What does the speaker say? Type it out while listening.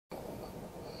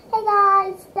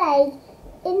guys say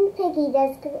in Piggy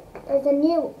there's a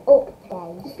new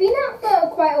update. It's been out for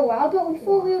quite a while, but we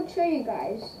thought we would show you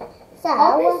guys. So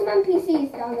I'll put some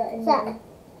NPCs down there in there.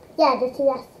 Yeah, the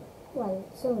TS. Well,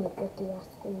 some of the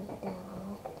TSPs there.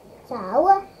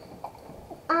 So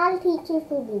I'll teach you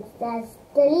through these. There's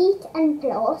delete and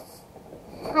plus,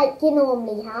 like you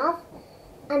normally have,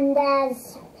 and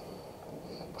there's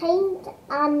paint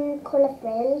and colour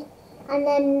fill, and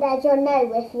then there's your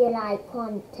no if you like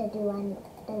want to do and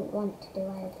don't want to do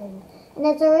anything. And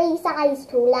there's a resize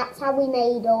tool. That's how we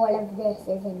made all of this,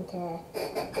 isn't it?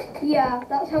 Yeah,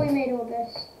 that's how we made all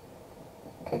this.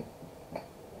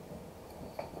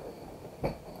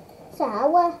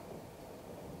 So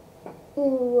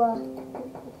you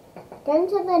go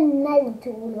to the no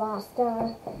tool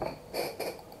master.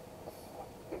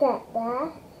 Get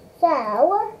there.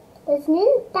 So there's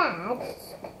new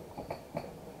beds.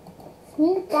 There's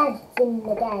new beds in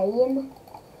the game.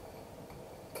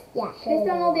 Yeah. Place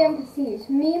down all the NPCs.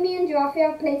 Mimi and Giraffe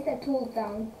have placed their tools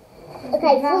down.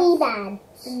 Okay, 3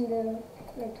 beds. In the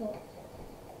red top.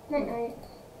 Night night.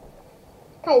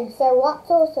 Okay, so what's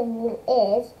also new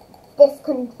is this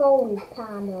control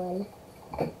panel.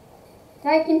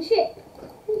 I can ship.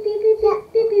 Beep beep beep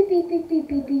beep beep beep beep beep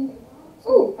beep beep.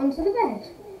 Oh, onto the bed.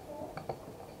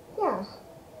 Yeah.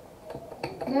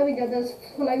 There we go. There's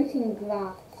floating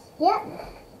glass. Yep.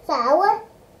 So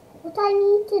what I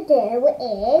need to do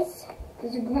is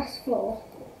There's a glass floor.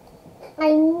 I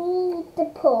need to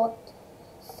put,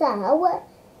 so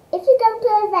if you go to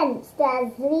events,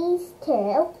 there's these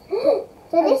 2.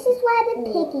 So this is where the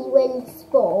piggy will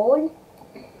spawn.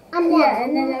 And then, Yeah,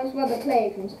 and then that's where the player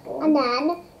can spawn. And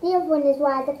then the other one is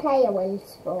where the player will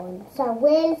spawn. So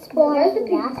we'll spawn Where's the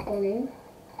here. piggy spawning?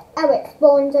 Oh, it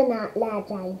spawns on that ledge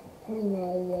I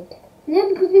remade. No,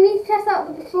 because we need to test out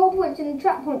the patrol points and the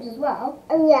trap points as well.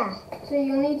 Oh yeah. So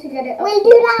you'll need to get it up. We'll do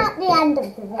that at the end of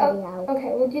the video.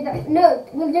 Okay, we'll do that. No,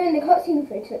 we'll do it in the cutscene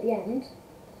footage at the end.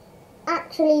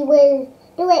 Actually, we'll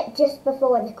do it just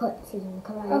before the cutscene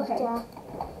comes. Okay.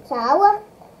 So,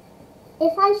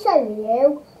 if I show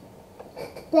you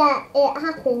that it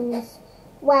happens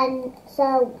when,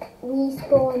 so we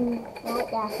spawn right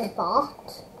there for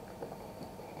bot.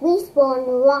 We spawn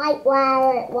right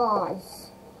where it was.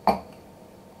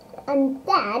 And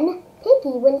then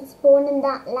Piggy will spawn in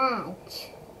that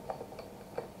ledge.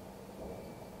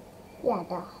 Yeah,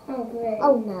 duh. Oh, great.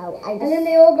 Oh no, I just... And then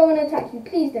they all go and attack you.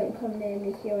 Please don't come near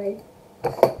me, Huey.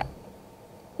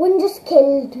 One just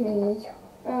killed me.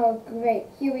 Oh, great.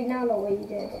 Huey, now look what you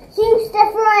did. Use the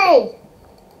free!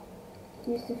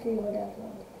 Used to feel whatever.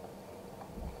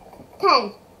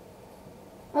 Okay.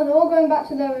 Oh, they're all going back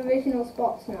to their original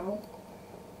spots now.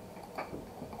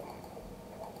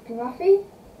 Giraffe?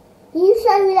 You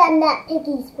show them that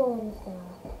Piggy spawns there.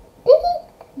 Piggy?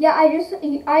 Yeah, I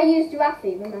used Giraffe,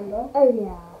 remember? Oh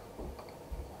yeah.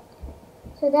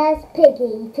 So there's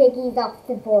Piggy. Piggy's off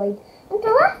the void. And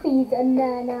Giraffe's in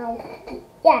there now.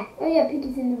 Yeah. Oh yeah,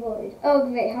 Piggy's in the void. Oh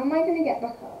great, how am I going to get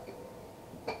back up?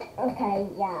 Okay,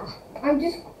 yeah. I'm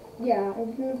going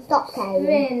to Stop saying.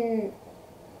 spin.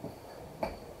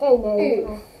 Game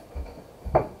over.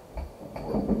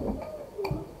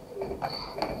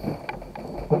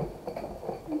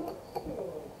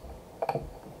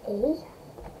 Oof.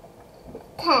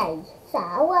 Okay, so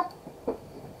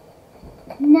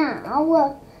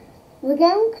now we're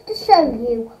going to show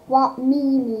you what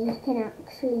Mimi can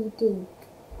actually do.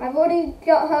 I've already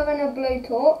got her in a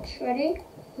blowtorch. Ready?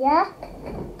 Yeah?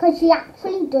 Because she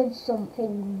actually does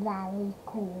something very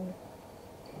cool.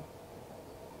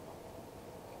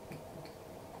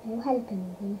 You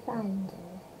helping me find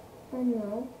her? I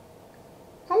know.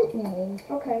 Help me.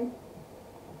 Okay.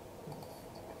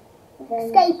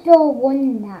 Escape door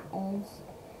 1, that is.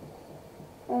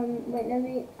 Wait, let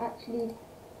me actually...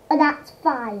 Oh, that's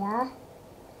fire.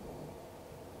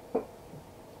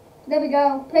 There we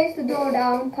go. Place the door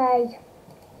down. Okay.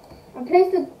 And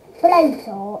place the...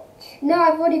 Blowtorch. No,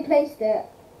 I've already placed it.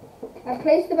 I've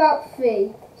placed about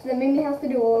 3. So then Mimi has to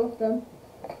do all of them.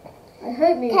 I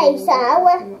hope Mimi... Okay, will so do all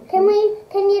of them, actually.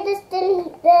 can you just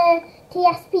delete the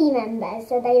TSP members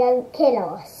so they don't kill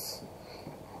us?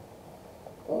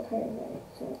 Okay, right.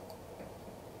 So...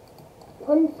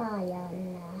 Put fire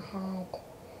on their head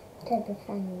to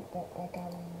defend that they're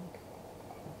going.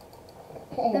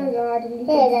 There we go, I deleted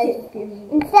Here, it.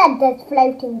 instead there's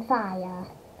floating fire.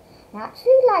 I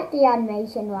actually like the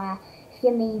animation where if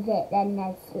you move it then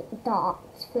there's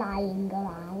dots flying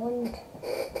around.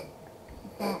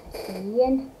 That's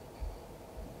seeing.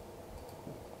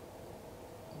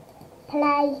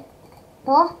 Play.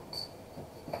 Bot.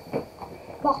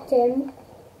 Bottom.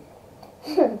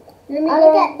 Let me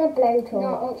I'll go. get the blowtorch.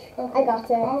 No, okay. I got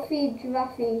it. I'll feed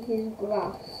Giraffe his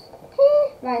grass. Here.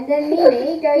 Right, then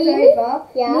Mimi goes Mimi? over.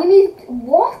 Yeah. Mimi's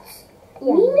what?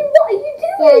 Yeah. Mimi, what are you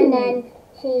Yeah, doing? and then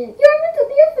she. You haven't done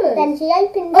the others. Then she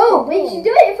opens. Oh, the wait, door. she's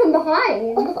doing it from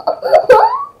behind.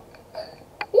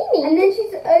 Mimi. And then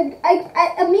she's,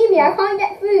 Mimi, I can't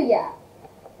get through yet.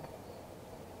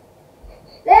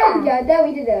 There we go, there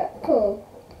we did it. Cool.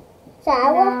 So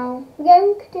Now, we're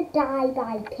going to die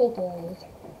by piggy.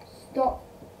 stop.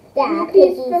 Yeah, Can you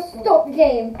please piggy. first stop the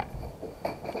game?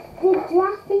 The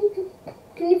Giraffe.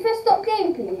 Can you first stop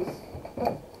game, please?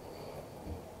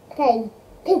 Okay,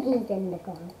 piggy's in the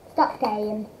ground. Stop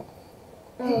game.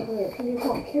 Oh, good, because you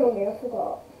can't kill me, I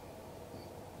forgot.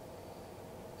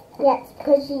 Yes,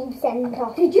 because you sent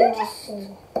off. Did you Giraffe.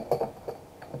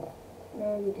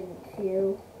 No, you didn't,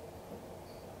 Phew.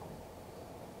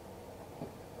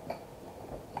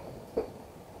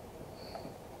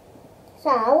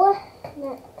 So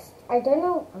next, I don't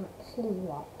know actually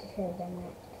what to show them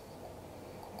next.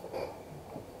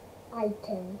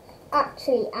 Items.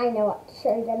 Actually, I know what to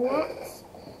show them next.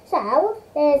 So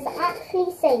there's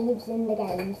actually saves in the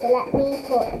game. So let me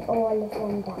put all of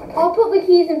them down. I'll put the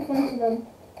keys in front of them.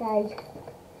 Okay.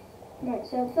 Right,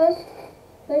 so first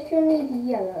you'll need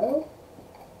yellow.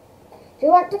 Do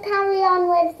you want to carry on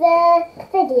with the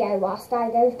video whilst I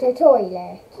go to the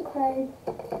toilet? Okay.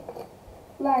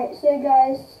 Right, so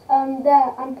guys,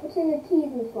 there, I'm putting the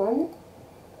keys in front.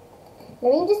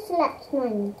 Let me just select my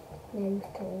note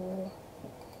tool.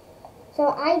 So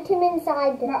item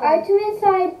inside the Item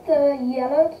inside the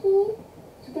yellow key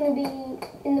is going to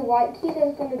be in the white key.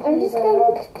 There's going to be I'm just going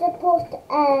to put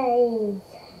a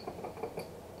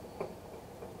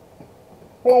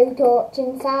blowtorch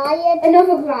inside.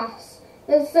 another grass.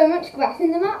 There's so much grass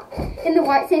in the map. In the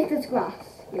white safe, there's grass.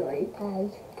 Really. Okay.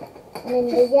 And in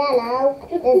the yellow,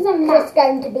 Just there's because I'm just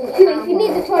going to be If you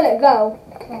need the toilet, go.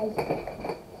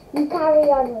 Okay. You carry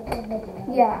on with the video.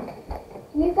 Yeah.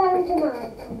 You go into my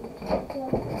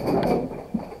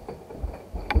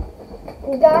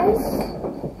Guys,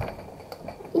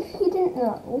 if you didn't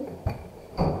know,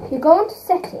 if you go into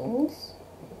settings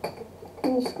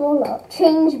and you scroll up,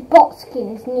 change bot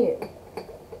skin is new.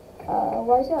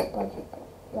 Why is that budget?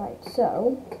 Right,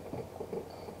 so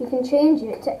you can change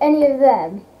it to any of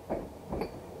them.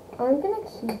 I'm gonna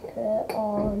keep it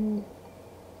on.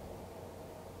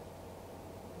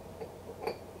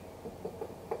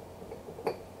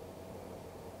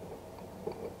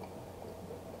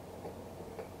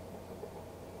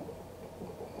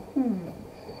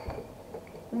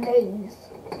 Maze.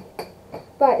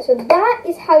 Right, so that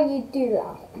is how you do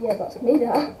that. Yeah, that's me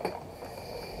there.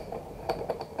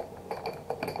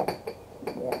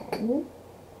 Then,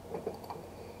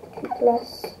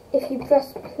 if you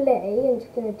press play and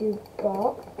you're going to do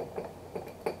bot,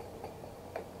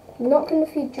 I'm not going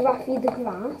to feed Giraffe the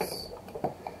grass.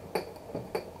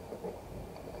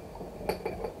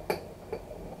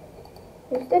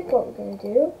 Instead, what we're going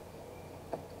to do,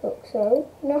 look, so,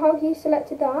 you know how he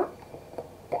selected that?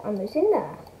 The ammo's in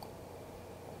there.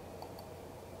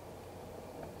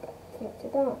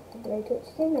 Selected that. The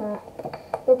blowtorch is in there.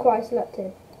 Look what I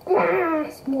selected.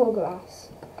 Grass! More grass.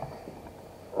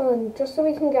 And just so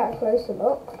we can get a closer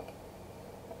look.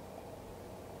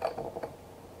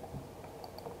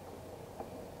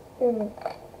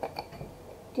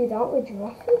 Do that with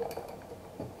Giraffe.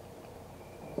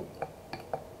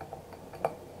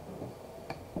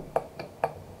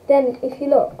 Then if you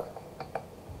look,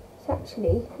 it's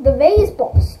actually the raise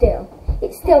bot still.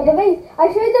 It's still the raise. I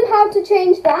showed them how to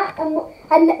change that and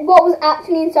what was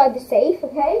actually inside the safe,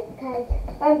 okay? Okay.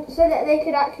 So that they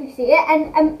could actually see it.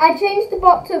 And I changed the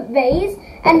bot to raise,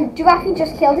 and Giraffe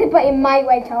just killed it, but it might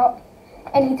wake up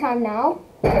anytime now.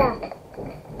 Yeah.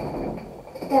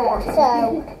 Yeah.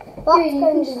 So what's You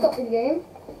going can to stop the game.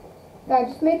 I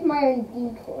just made my own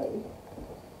decoy.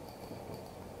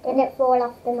 Did it fall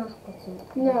off the map or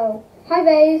something? No. Hi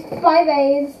Vase. Bye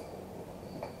Vase.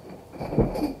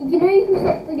 You know you can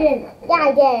stop the game. Yeah,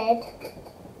 I did.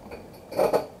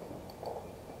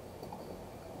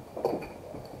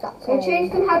 So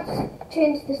change them how to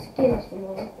change the skins for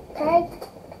more. Okay.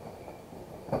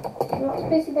 That's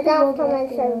basically But all after I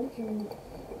the showed you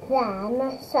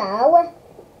them, so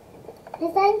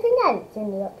is there anything else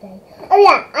in the update? Oh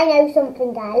yeah, I know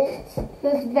something else.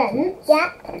 There's vents.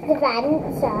 Yeah, the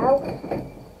vents, so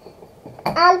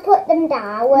I'll put them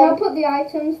down. Now put the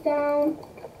items down.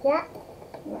 Yeah.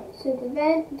 Right, so the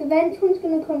vent one's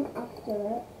gonna come after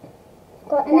it.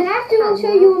 Got And then the after we'll show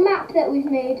hammer. you a map that we've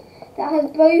made that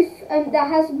has both that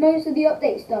has most of the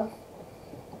update stuff.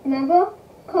 Remember?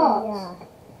 Cards.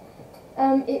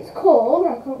 Yeah. It's called,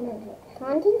 I can't remember.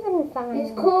 Can't even find.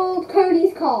 It's called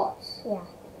Cody's Carts. Yeah.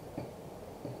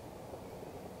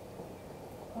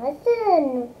 Where's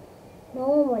the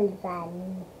normal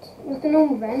vent? What's the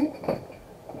normal vent?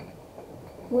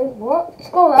 Wait, what?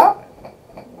 Scroll up.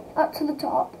 Up to the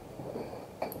top.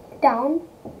 Down.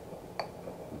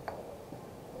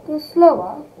 Go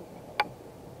slower.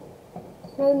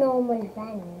 No normal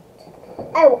vent.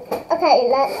 Oh, okay,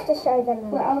 let's just show them.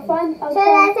 Wait, I'll find. So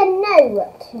there's a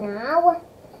note now.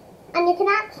 And you can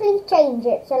actually change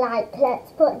it. So like,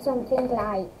 let's put something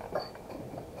like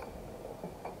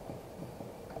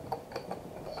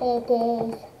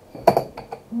piggy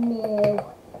new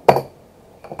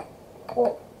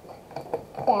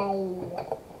update.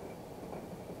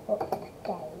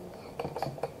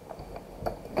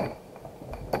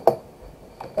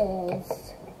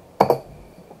 Is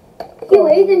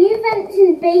Anyway, the new vent's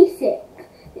in basic.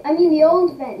 I mean, the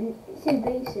old vent is in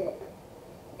basic.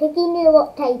 piggy new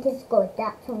update is good.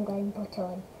 That's what I'm going to put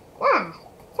on. There.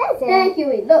 Says it. There,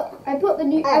 Huey. Look, I put the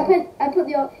new. Oh. I put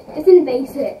the old. It's in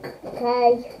basic.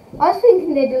 Okay. I was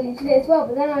thinking they deleted it as well,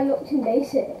 but then I looked in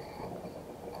basic.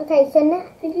 Okay, so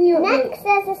Thinking you next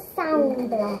there's a sound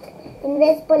block.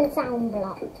 Invisible sound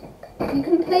block. You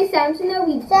can play sounds in there.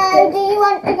 So, do you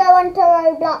want to go onto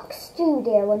Roblox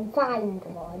Studio and find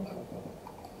one?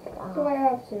 Do I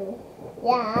have to?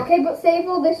 Yeah. Okay, but save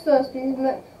all this first, please.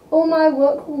 All my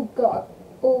work will go.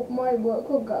 All my work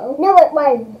will go. No, it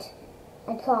won't.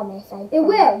 I promise. It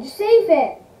will. Just save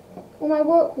it. All my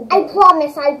work will go. I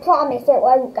promise it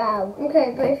won't go.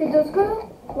 Okay, but if it does go,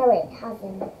 No, it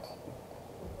hasn't.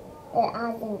 It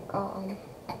hasn't gone.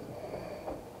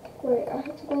 wait, I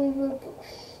have to go on Roblox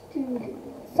Studio.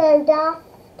 So, Daft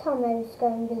Tomo's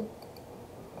going to be...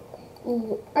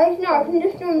 I can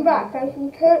just run back. I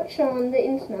can search on the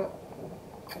internet.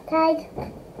 Okay.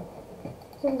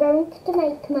 So I'm going to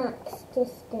make max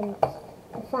distance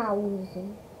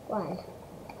 1,000. Well,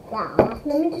 that.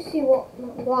 Let me just see what.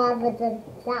 Rather than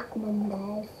that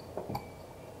numbers.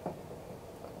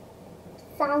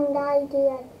 Sound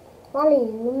idea.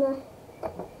 Volume.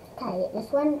 Okay, this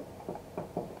one.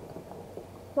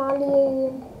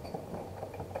 Volume.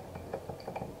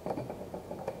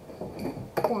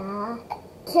 There.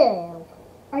 2.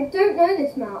 I don't know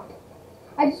this map.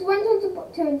 I just went on to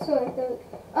book 2 and saw it.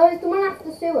 Oh, it's the one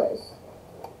after sewers.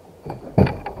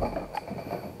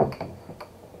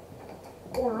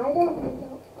 Yeah, I don't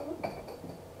know.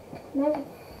 No.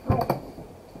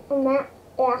 A map.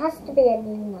 It has to be a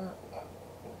new map.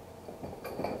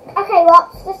 Okay,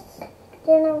 what's this?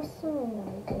 Do you know a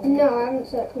song idea? No, I haven't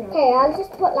searched one up. Okay, I'll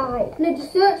just put like, No,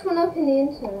 just search one up in the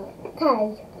internet.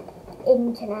 okay,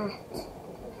 internet.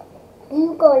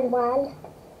 Google well.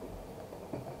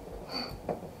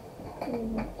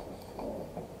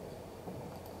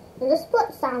 I'll just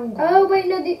put sound. Oh wait,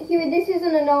 no, Huey, this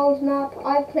isn't an old map.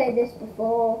 I've played this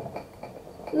before.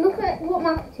 Look at what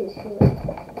map it is, Huey.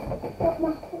 What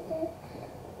map is it?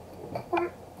 Factory.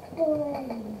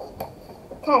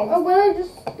 Okay. Oh well, I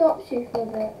just stopped you for a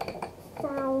bit.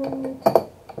 Sound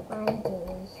ID.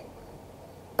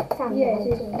 Sound Yeah,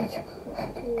 it ID.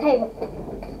 Okay,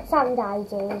 sound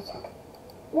ID.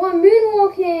 What,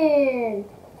 moonwalking?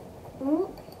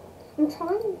 I'm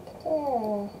trying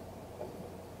to...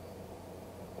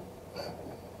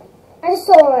 I just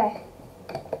saw it.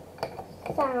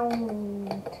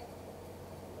 Sound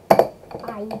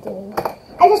ID.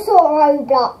 I just saw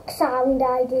Roblox sound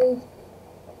ID.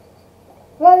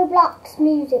 Roblox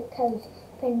music codes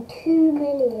been 2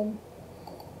 million.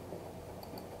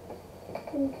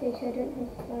 Okay, so I don't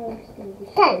have flowers.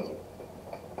 Okay.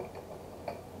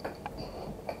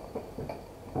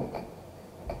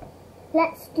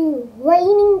 Let's do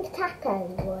raining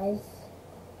tacos.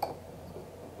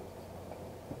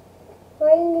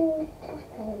 Raining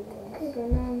tacos. Okay,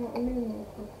 now I'm not a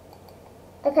moonwalker.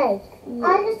 Okay, Yeah.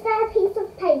 I'll just get a piece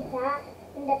of paper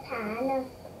and a pen.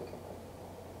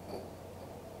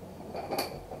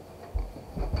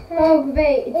 Oh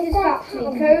great, it Is is that factory.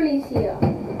 ham? Cody's here.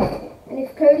 And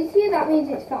if Cody's here, that means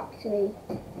it's factory.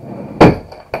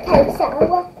 Okay,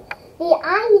 so the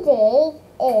ID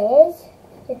is,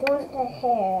 you don't want to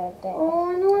hear this.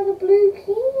 Oh, I know where the blue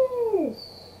key is.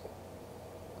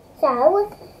 So,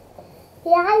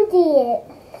 the ID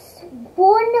is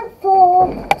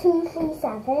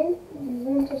 14237. You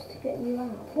want us to get you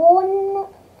out?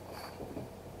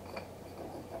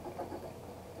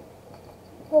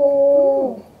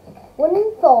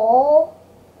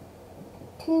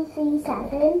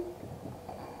 14237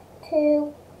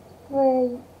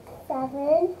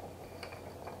 237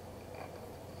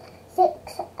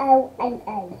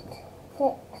 6088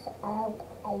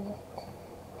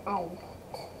 6088.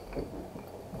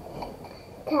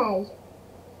 Okay.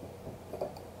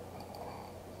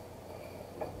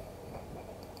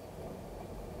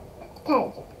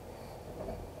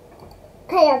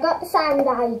 Okay, I got the sound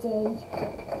ID.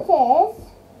 It is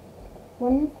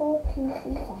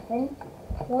 14237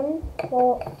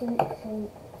 14237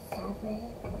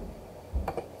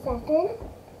 6088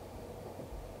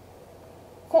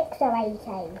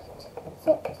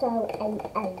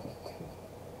 6088.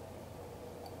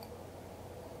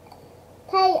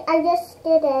 Okay, I just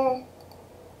did a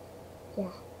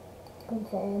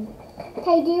confirm.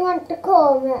 Okay, do you want to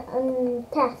come and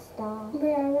test that?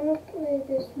 Yeah, I want to play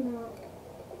this map.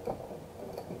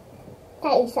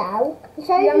 Okay, so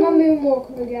Yeah, I'm a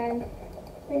moonwalker again.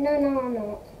 Wait, no, I'm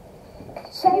not.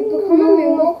 So You become a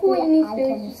moonwalker, what you need to do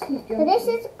is just keep So jumping. this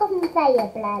is a conveyor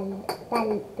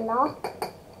belt block.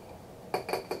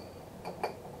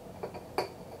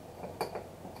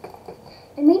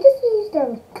 And we just used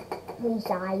a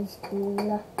resize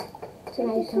tool to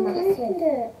make a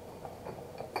massive.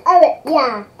 Oh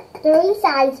yeah, the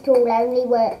resize tool only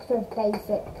works with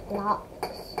basic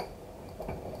blocks.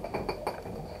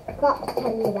 Got to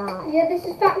tell you that. Yeah, this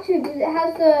is factory because it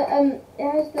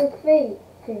has the crate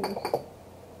things.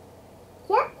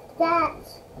 Yeah,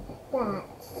 that's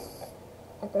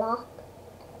a block.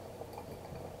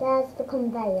 There's the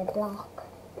conveyor block.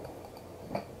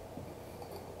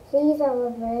 These are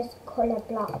reverse colour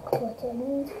block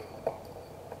buttons.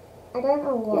 I don't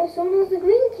know what. Yeah, someone has the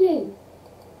green key.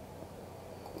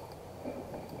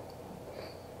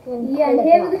 Yeah, and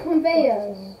here are the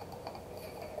conveyors.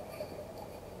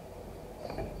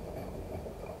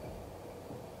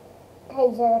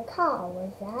 Okay, so the car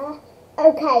was there.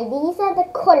 Okay, these are the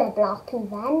colour block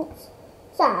events.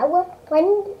 So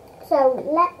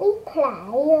let me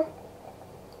play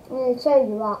and I'll show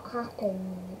you what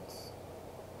happens.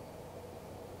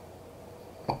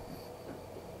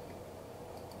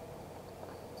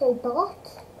 So bot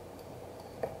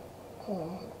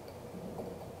here.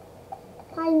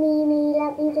 Hi Mimi,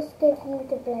 let me just give you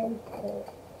the blowtorch.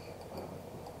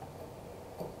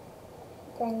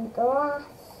 Then grass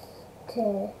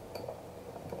to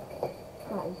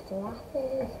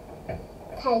glasses.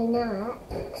 Okay,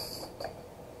 next.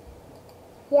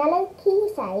 Yellow key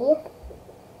safe.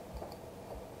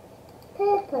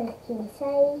 Purple key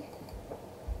safe.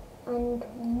 And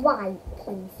white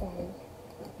key safe.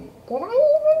 Did I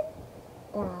even?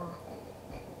 There.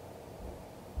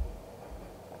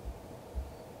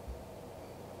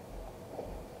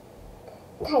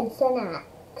 Okay, so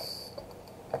next.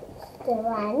 The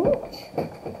wrench.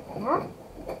 Yeah.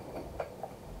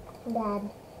 And then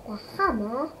the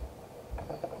hammer.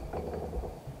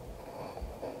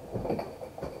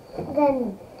 Then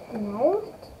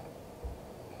note.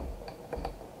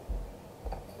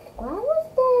 Where was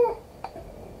the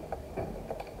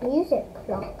music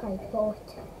block I thought? I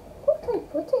thought I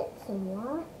put it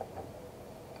somewhere.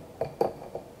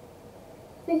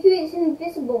 Because it's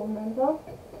invisible, remember?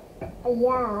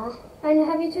 Yeah. And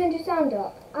have you turned your sound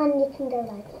up? And you can go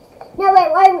like this. No,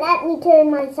 it won't let me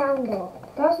turn my sound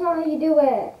up. That's not how you do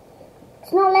it.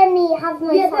 It's not letting me have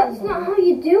my Yeah, sound that's not up. how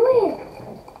you do it.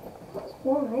 That's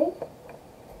why.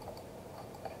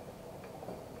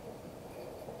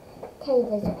 Okay,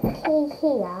 there's a key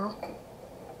here.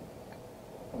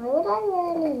 Why would I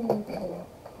really need to look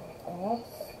at this?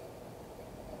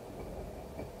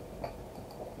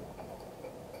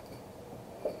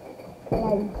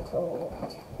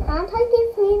 Blowtorch. Can't I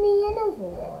give Mimi another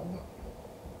one?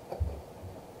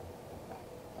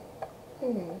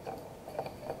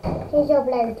 Here's your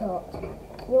blowtorch.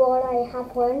 You already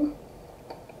have one?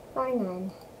 Fine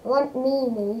then. I want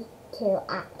Mimi to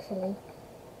actually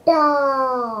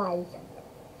die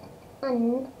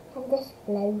and have this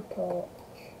blowtorch.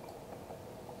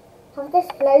 Have this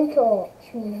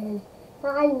blowtorch, Mimi.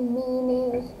 Bye,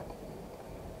 Mimi.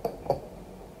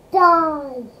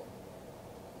 Die.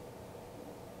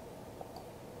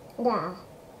 There.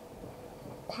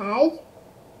 Okay.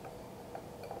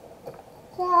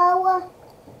 So,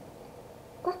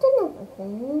 got another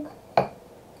thing.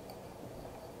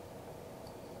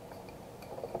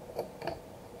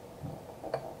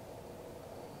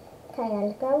 Okay,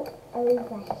 I'll go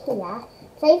over here.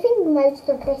 Saving most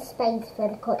of this space for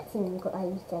the cutscene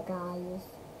later, guys.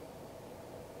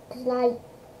 Because, like,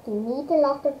 you need a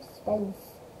lot of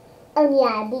space. Oh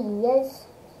yeah, these.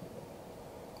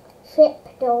 Ship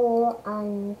door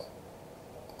and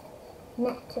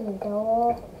metal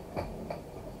door.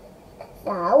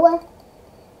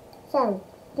 So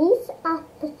these are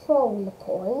patrol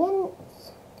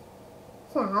points.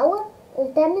 So,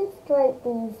 I'll demonstrate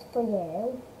these for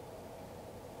you.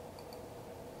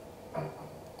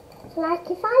 So like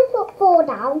if I put 4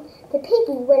 down, the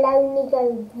piggy will only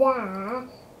go there.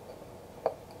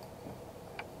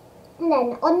 And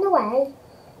then on the way,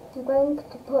 I'm going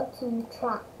to put some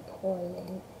trap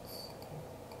points.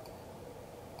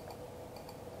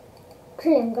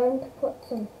 Actually, I'm going to put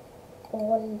some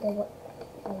all the way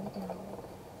down.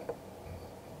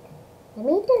 Let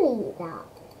me delete that.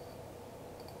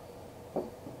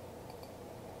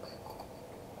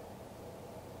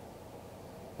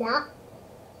 That.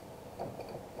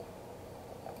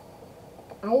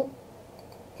 I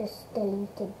just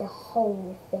deleted the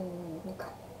whole thing.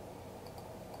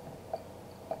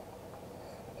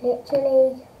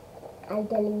 Literally, I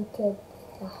deleted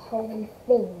the whole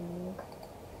thing.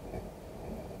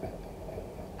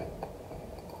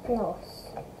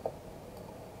 Plus,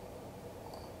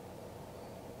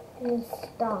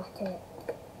 restart it.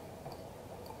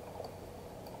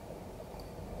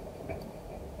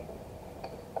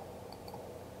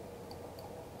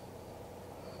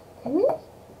 Can we?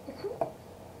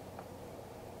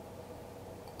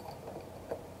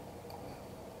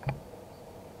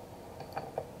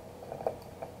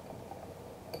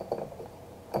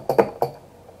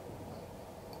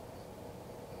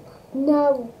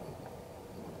 No.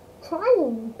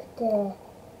 Trying to.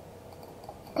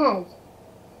 Okay.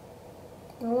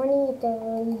 Now I need the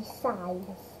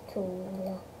resize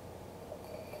tool.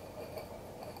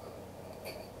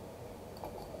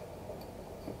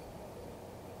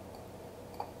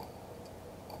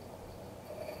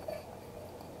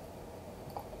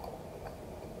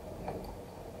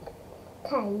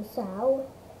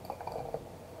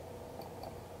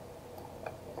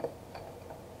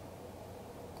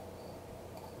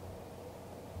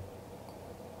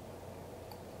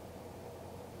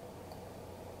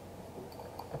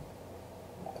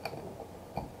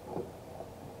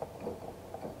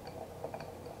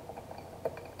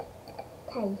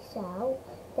 Okay, so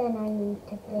then I need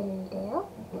to build it up.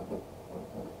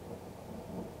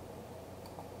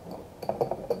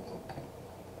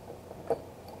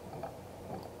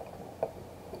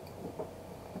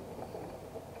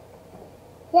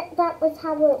 Yep, that was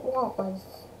how it was.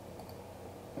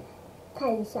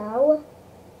 Okay, so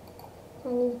I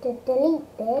need to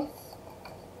delete this.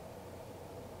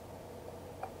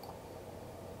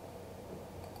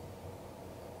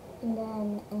 And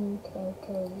then I need to go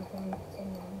to events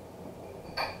and then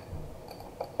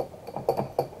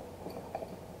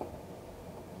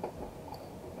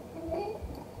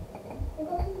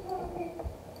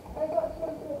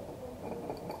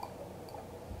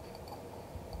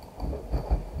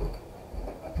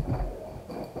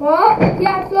What?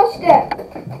 Yeah, I flushed it.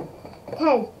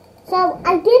 okay, so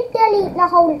I did delete the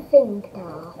whole thing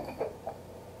now.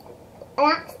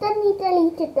 I accidentally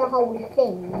deleted the whole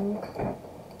thing.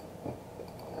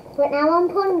 But now I'm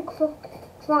putting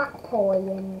trap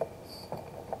points.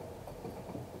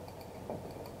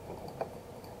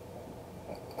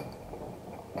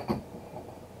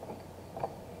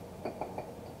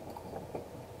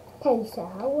 Okay,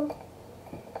 so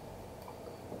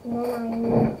and then I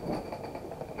need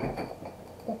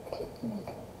the piggy.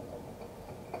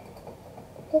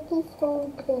 Piggy's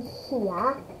going to be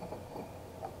here.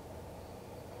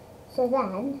 So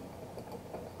then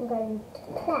I'm going to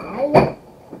play.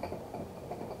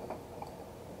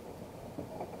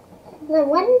 Then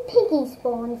when piggy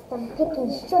spawns, then piggy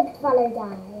should follow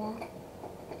down.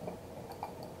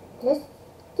 Just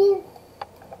give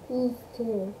these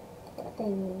two what they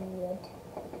need.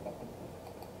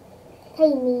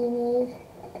 Hey Mimi,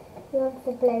 you have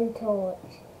the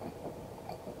blowtorch.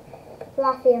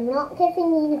 Fluffy, I'm not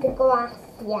giving you the grass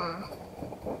yet.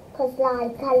 Because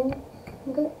like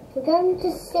we're going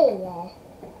to see it.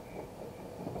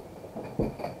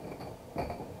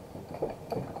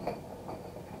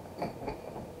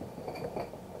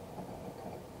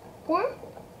 There?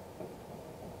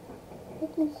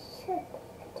 Piggy should.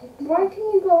 Why can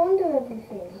you go under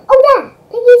everything? Oh there!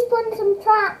 Piggy's putting some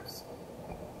traps.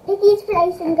 Piggy's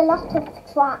placing a lot of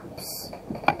traps.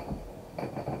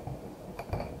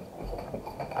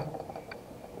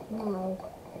 No.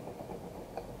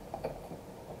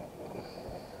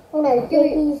 Oh no,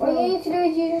 Piggy's What you need to do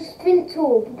is use a sprint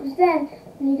tool, because then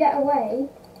when you get away,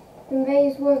 the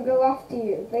maze won't go after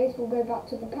you. The maze will go back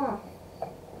to the path.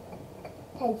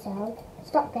 Okay, so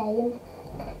stop game.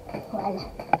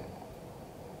 Well,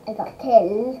 I got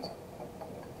killed.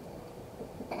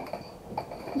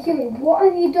 Huey, what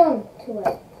have you done to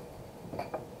it?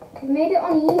 You made it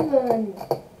uneven.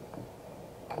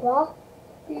 What?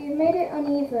 You made it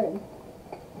uneven.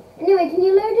 Anyway, can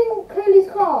you load in Curly's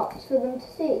carts for them to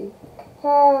see?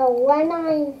 When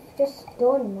I've just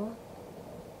done.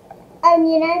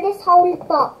 You know this whole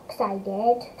box I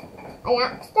did? I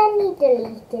accidentally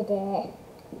deleted it.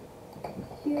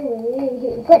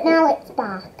 But now it's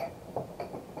back.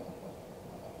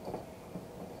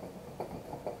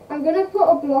 I'm gonna put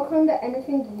a block under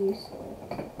anything useful.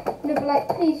 No, but like,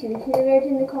 please, you can write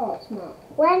in the cards, Matt.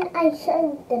 When I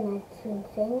showed them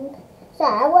everything.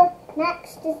 So,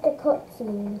 next is the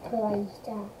cutscene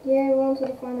creator. Yeah, we're on to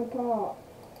the final part.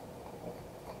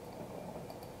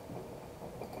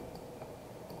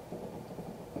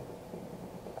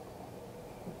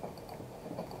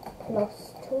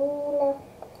 Plus tool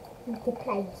into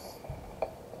place.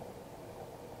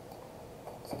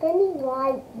 It's going to be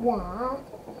right there.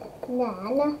 And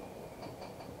then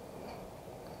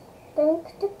going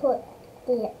to put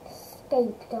the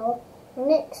escape door. I'm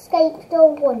going to escape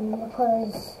door 1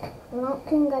 because I'm not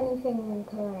doing anything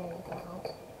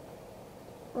crazy.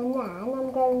 And then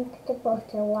I'm going to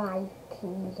put a Y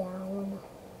key down.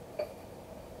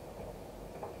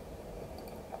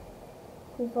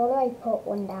 Before I put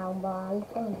one down, but I'll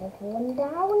put another one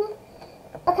down.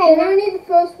 Okay, now only the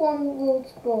first one will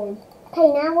spawn.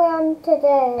 Okay, now we're on to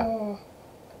the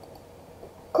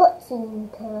cutscene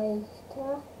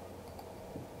creator.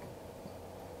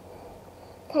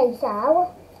 Okay, so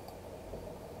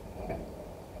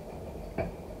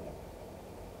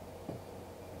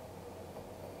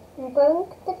I'm going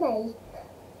to make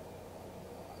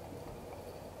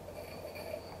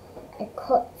a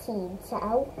cutscene. So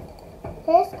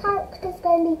first character is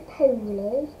going to be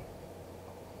Polly.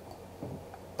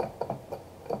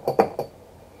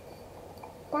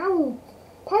 Down,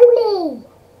 Polly.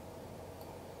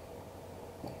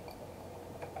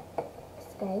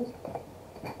 Escape.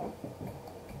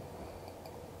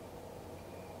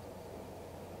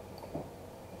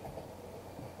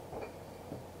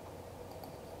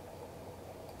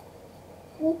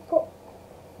 We put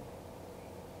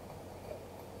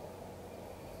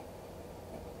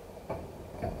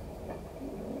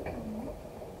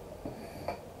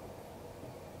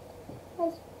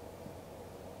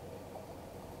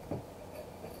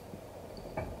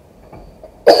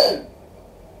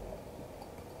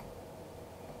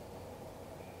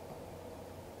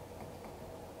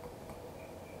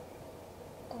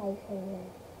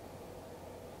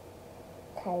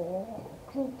Okay,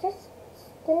 I'm just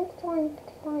still trying to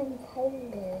find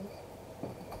Polly.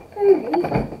 Polly?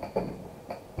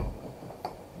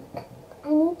 I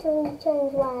need to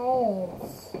rechange where it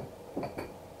is.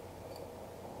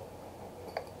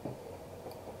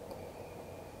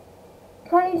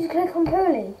 Can't you just click on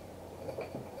Polly?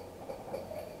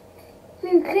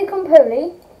 Will you click on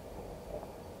Polly?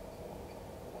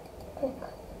 Click.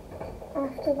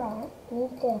 After that, need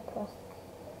to press.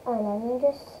 Oh, let me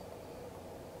just.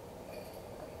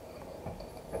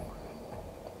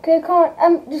 Click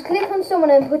on, just click on someone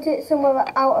and put it somewhere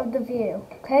out of the view,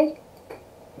 okay?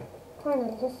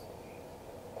 Fine, just.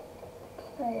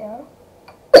 Player.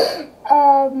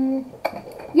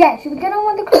 Yeah, should we get on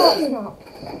with the cards now?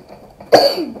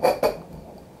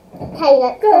 Okay,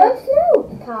 let's go.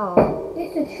 Slow. Car.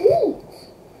 It's a treat.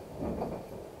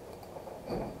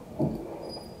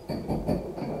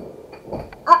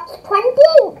 It's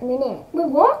 28 minutes. Wait,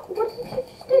 what? What did you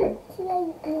just do?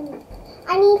 28 minutes.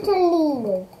 I need to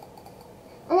leave.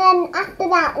 And then after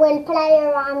that, we'll play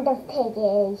a round of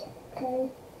piggy.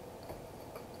 Okay.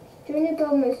 Join the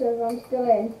build mode server, I'm still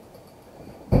in.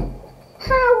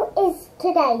 How is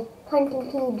today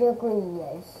 22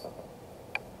 degrees?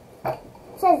 It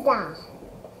says that.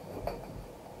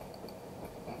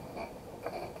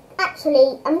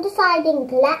 Actually, I'm deciding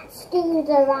let's do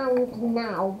the round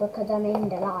now because I'm in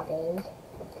the lobby.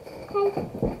 Okay.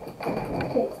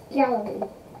 Okay, it's gallery.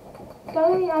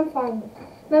 Gallery, I'm fine with.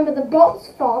 Remember, the bot's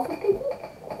far for people.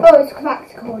 Oh, it's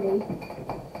cracked Cody.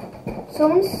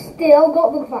 Someone still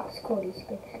got the cracked Cody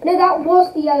skin. No, that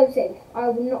was the yellow thing. I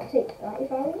would not take that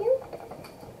if I were you.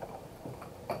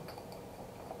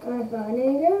 I'm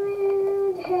running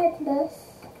around headless.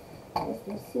 As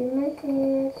they see my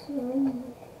head.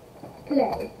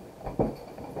 Play.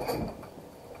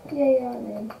 Yeah, I'm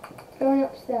in. Going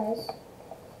upstairs.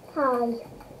 Hi.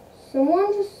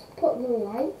 Someone just put the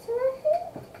lights on, I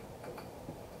think.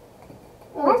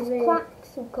 Where's really?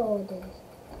 cracks recording?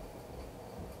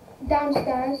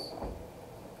 Downstairs.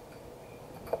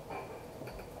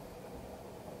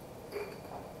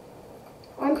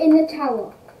 I'm in the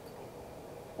tower.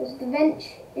 There's the bench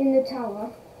in the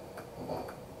tower.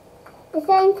 Is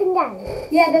there anything else?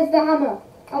 Yeah, there's the hammer.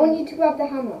 I want you to grab the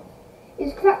hammer.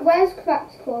 Where's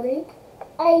Cracked Claudia?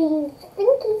 I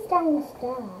think he's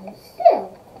downstairs.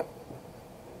 Still.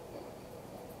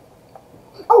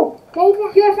 Oh, maybe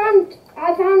Here,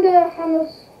 I found a hammer.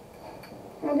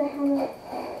 And a hammer.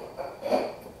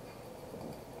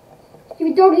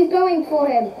 Your doggy's going for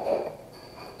him.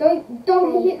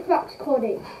 Doggy hit Cracks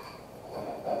Coddy.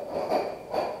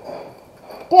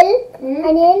 Dill,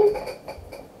 I nearly.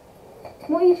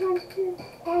 What are you trying to do?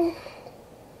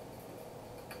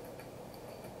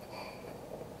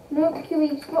 No,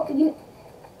 Kiwi, stop. You.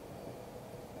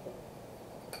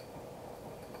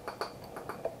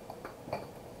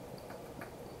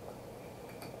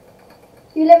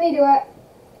 You let me do it.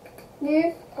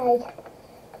 Move. Right.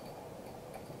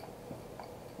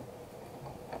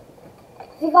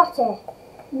 Have you got it?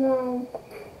 No.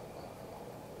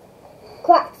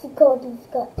 Cracksy Cody's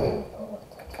got teleport.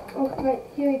 Okay, right,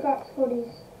 here he Cracks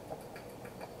Coddy's.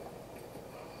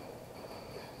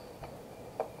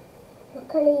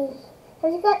 Luckily,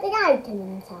 have you got the item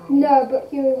inside? No, but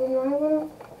Huey, when I went up.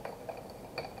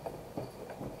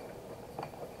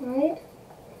 Right?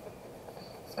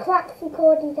 Is Cracksy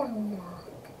Cody down there?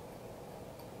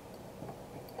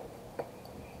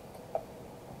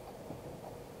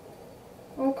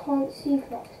 I can't see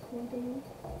Cracks Coddy.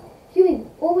 Huey,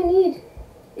 all we need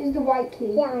is the white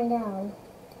key. Yeah, I know.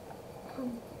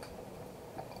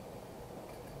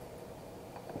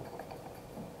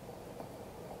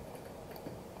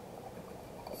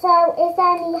 So, is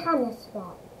there any hammer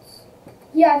spots?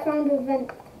 Yeah, I found a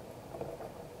vent.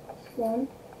 One.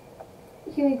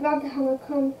 Huey, grab the hammer,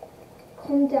 come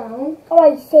down. Oh,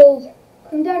 I see.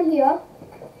 Come down here.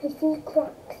 I see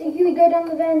cracks. So Huey, go down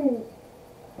the vent.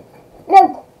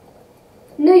 No!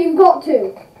 No, you've got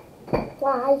to.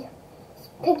 Why? It's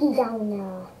Piggy down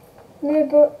there. No,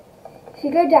 but if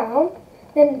you go down,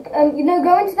 then,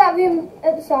 go into that room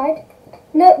at the side.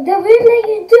 No, the room that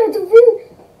you do, the room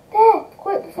there,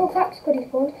 quick before Cracks Coddy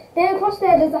spawned. Then across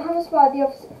there, there's a hammer spot at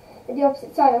the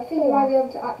opposite side. I think you might be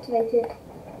able to activate it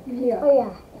here. Oh,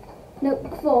 yeah. No,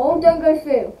 fall, don't go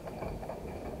through.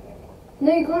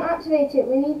 No, you can't activate it.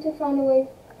 We need to find a way.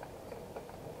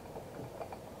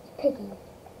 It's Piggy.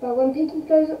 But when Piggy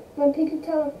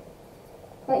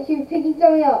like Hugh, Piggy's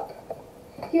going up.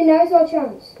 Hugh, now's our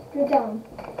chance. Go down.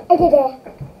 I did it.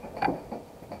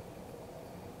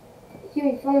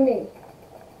 Huey, follow me.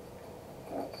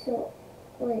 Right, so,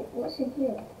 wait, what's in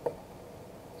here?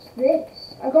 What's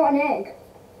this? I got an egg.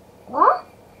 What?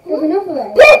 There's another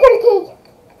egg. Purple key!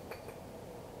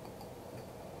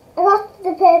 I got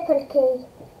the purple key.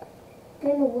 I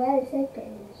don't know where this egg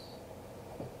is.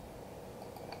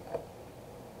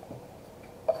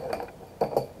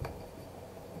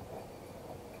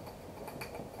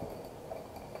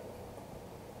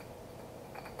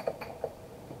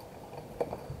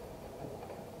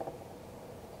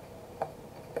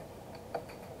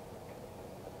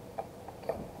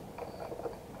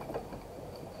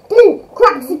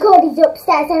 Cracksy Cody's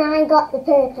upstairs and I got the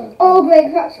purple. Oh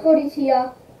great, Cracks Coddy's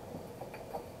here.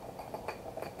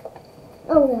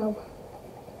 Oh no.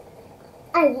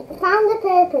 I found the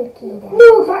purple key then.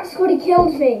 No, Cracks Coddy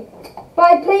killed me. But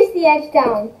I placed the egg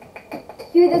down.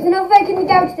 Hugh, there's another egg in the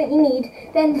garage that you need.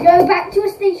 Then go back to a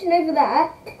station over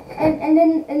there, and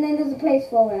then there's a place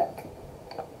for it.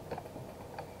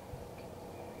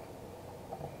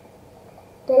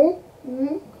 Dill?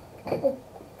 Mm-hmm.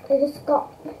 I just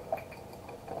got it!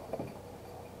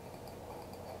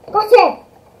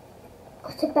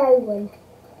 Got a bow one.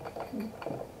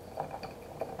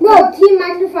 No! I got team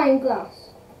magnifying glass.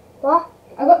 What?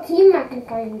 I got team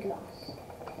magnifying glass.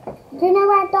 Do you know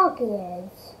where Doggy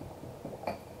is?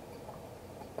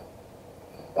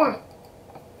 Yeah.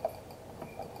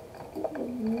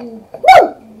 Woo!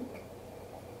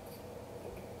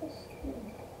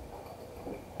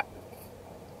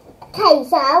 Okay,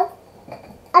 so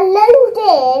I load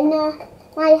in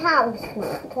my house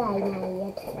map I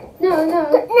made. No. No,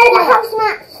 the house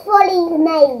map's fully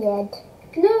made.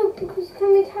 No, because can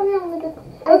we carry on with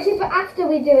the... Okay, but after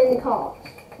we're doing the cards.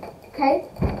 Okay?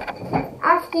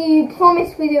 After you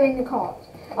promise we're doing the cards.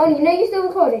 Oh, you know you're still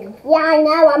recording? Yeah, I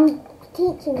know, I'm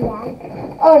teaching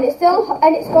them. Oh, and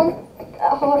it's gone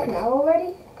at half an hour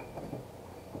already?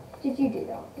 Did you do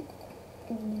that?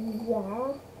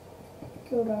 Yeah.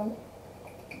 Hold on.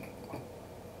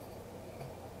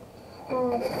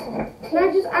 Okay. Can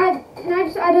I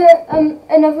just add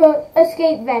another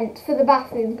escape vent for the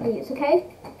bathroom, please,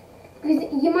 okay? Because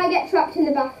you might get trapped in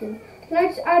the bathroom. Can I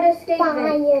just add an escape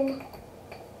vent?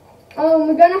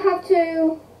 We're gonna have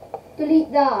to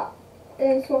delete that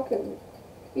and swap it.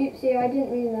 Oopsie, I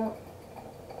didn't mean that.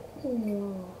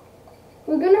 No.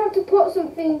 We're gonna have to put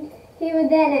something here and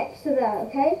there next to that,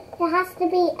 okay? It has to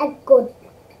be a good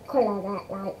colour that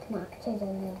like matches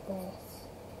in with this.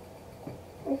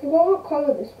 I forgot what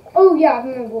colour this was. Oh yeah, I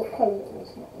remember what colour it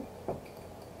was now.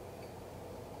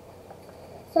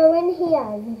 So in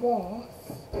here is this.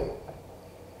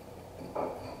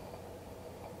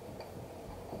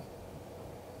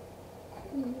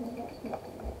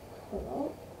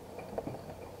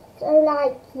 So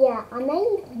like, yeah, I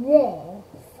made this,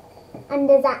 and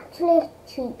there's actually a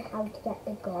cheat how to get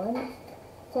the gun.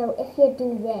 So if you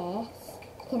do this,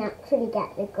 you can actually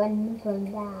get the gun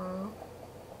from there.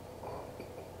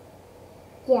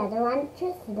 Yeah, the ranch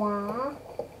is there.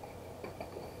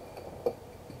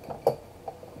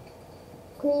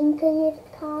 Green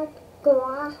card,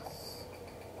 grass.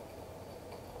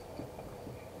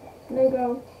 No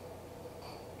go.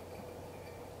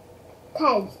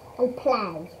 Okay, I'll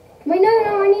play. Wait, no,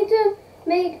 I need to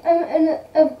make an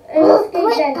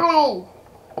escape vent. Quickly!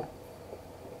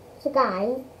 So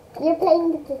guys, you're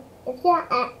playing with the, if you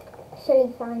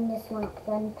actually find this map,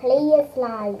 then please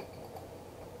like,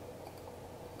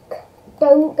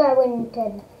 don't go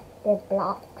into the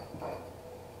block.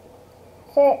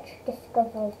 Search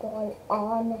discover goal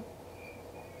on.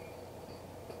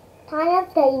 Time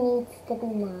of day needs to be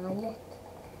night.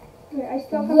 Wait, I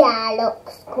still have. Yeah,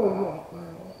 looks cool at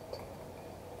night.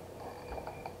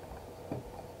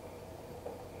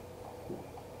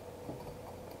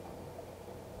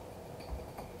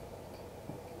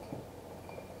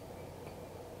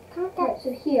 Right,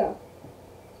 so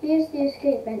here's the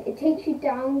escape vent. It takes you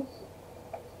down.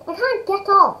 I can't get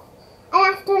off. I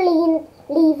have to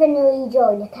leave and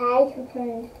rejoin, okay?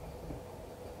 Okay.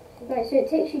 Right, so it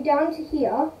takes you down to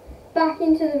here, back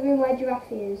into the room where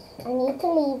Giraffe is. I need to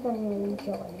leave and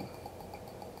rejoin.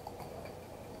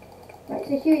 Right,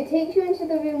 so here it takes you into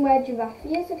the room where Giraffe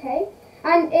is, okay?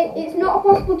 And it's not a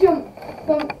possible jump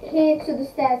from here to the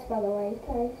stairs, by the way.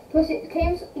 Okay. Plus it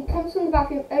comes from the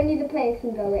bathroom, only the player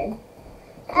can go in.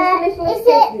 It's a little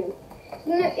escape route.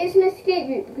 No, it's an escape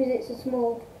route because it's a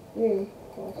small room.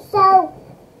 So,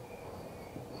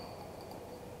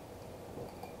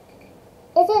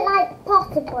 is it like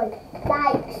possible?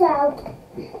 Like, so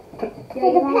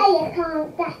the player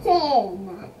can't get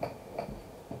in?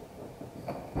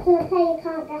 So the player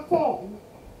can't get in?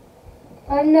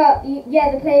 No,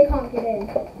 yeah, the player can't get in.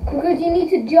 Because you need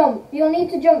to jump. You'll need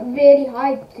to jump really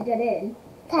high to get in.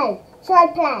 Okay, shall I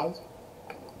play?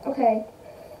 Okay.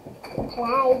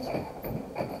 Play.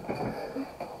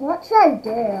 What should I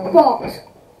do? But,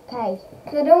 Okay.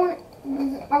 so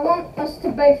I want us to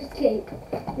both escape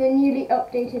the newly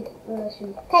updated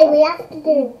version. Okay, we have to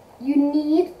do. You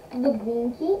need the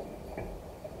green key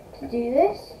to do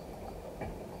this.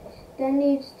 Then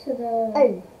leads to the...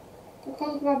 Oh. I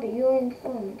can't grab it, you're in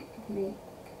front of me.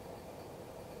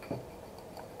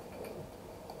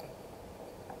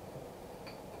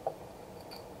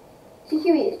 See,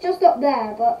 Huey, it's just up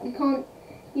there, but you can't...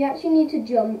 You actually need to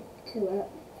jump to it.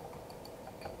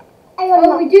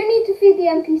 Oh, we do need to feed the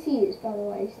NPCs, by the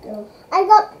way, still.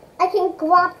 I can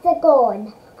grab the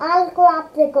gun. I'll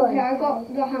grab the gun. Okay, I got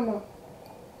the hammer.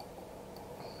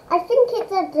 I think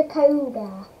it's a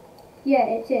decoder. Yeah,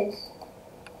 it is.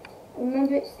 I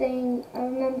remember it being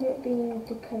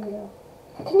decoder.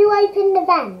 Can you open the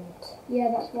vent? Yeah,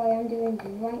 that's why I'm doing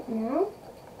it right now.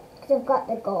 Because I've got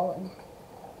the gun.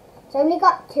 It's only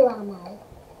got 2 ammo.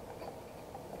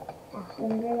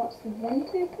 And then what's the vent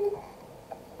open?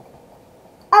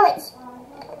 Oh, it's...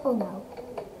 Oh, no.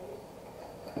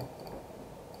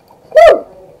 No!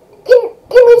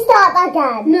 Can we start that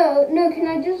again? No, can I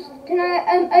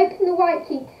open the white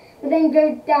key, but then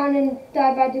go down and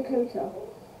die by Dakota?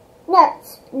 No,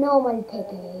 it's normal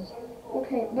piggy.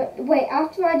 Okay, but wait,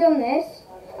 after I've done this,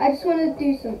 I just want to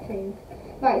do something.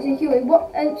 Right, so Huey,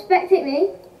 spectate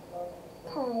me.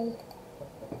 Okay.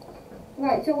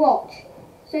 Right, so watch.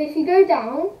 So if you go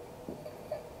down,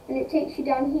 and it takes you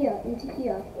down here, into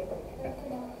here.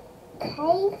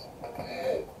 Okay.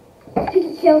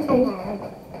 Piggy kills me.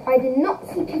 Okay. I did not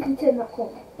see Piggy turn that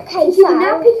corner. Okay, So so...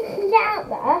 now Piggy can get out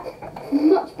there,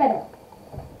 much better.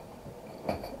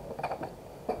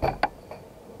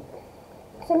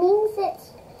 So it means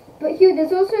it's... But Hugh,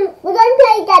 there's also... We're going to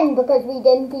play again because we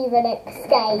didn't even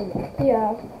escape.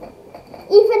 Yeah.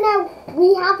 Even though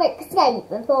we have escaped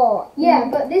before. Yeah,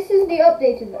 but this is the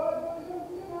updated one.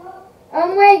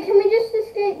 Wait, can we just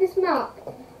escape this map?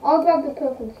 I'll grab the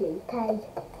purple key. Okay.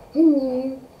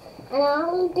 And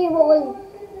I'll do all...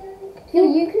 Hugh,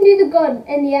 you can do the gun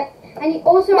and you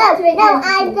also activate the No, NPC.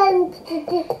 I'm going to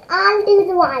do... I'll do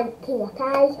the white key,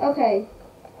 okay? Okay.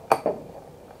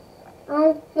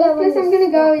 First place I'm going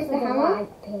to go is the hammer.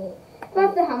 White key.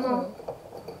 Grab the hammer.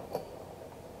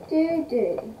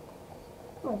 Do.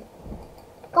 Oh.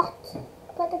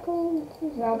 Got the green key.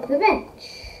 Grab the bench.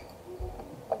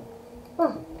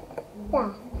 Oh,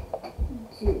 yeah.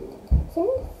 Do.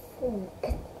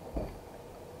 Sync.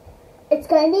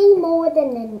 going to be more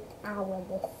than an hour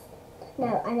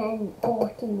and then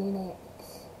 40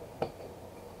 minutes.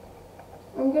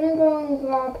 I'm going to go and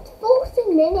grab... 40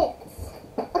 minutes.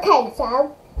 Okay,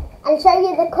 so I'll show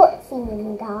you the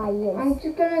cutscene, guys. I'm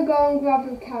just going to go and grab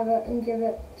a carrot and give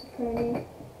it to Pony.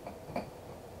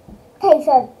 Okay,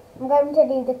 so I'm going to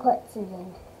do the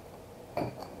cutscene.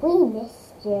 We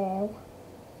missed you.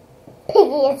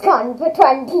 Piggy is gone for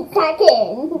 20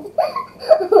 seconds.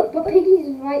 But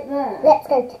Piggy's right there. Let's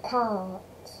go to cart.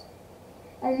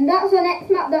 And that's the next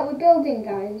map that we're building,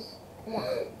 guys. Yeah.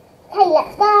 Okay,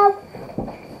 let's go.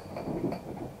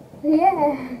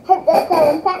 Yeah. Hope there's no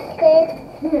infected.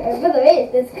 But there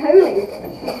is, there's Coley.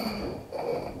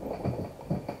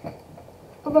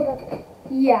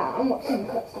 Yeah, I'm watching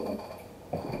the cutscene.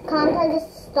 Can't I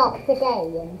just stop the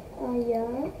game? Oh,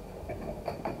 yeah.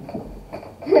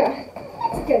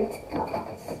 Let's go to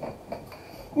cards.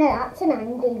 No, that's an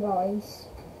angry voice.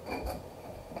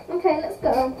 Okay, let's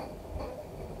go.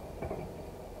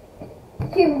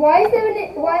 Okay, why is there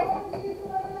an... Why?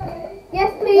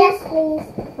 Yes, please. Yes, please.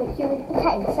 Thank you.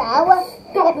 Okay, so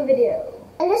Stop the video.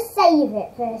 I'll just save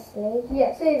it firstly.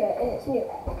 Yeah, save it and it's new.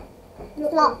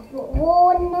 Slot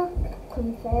 1,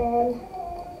 confirm.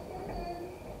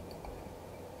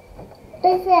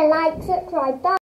 Don't forget to like, subscribe, bye.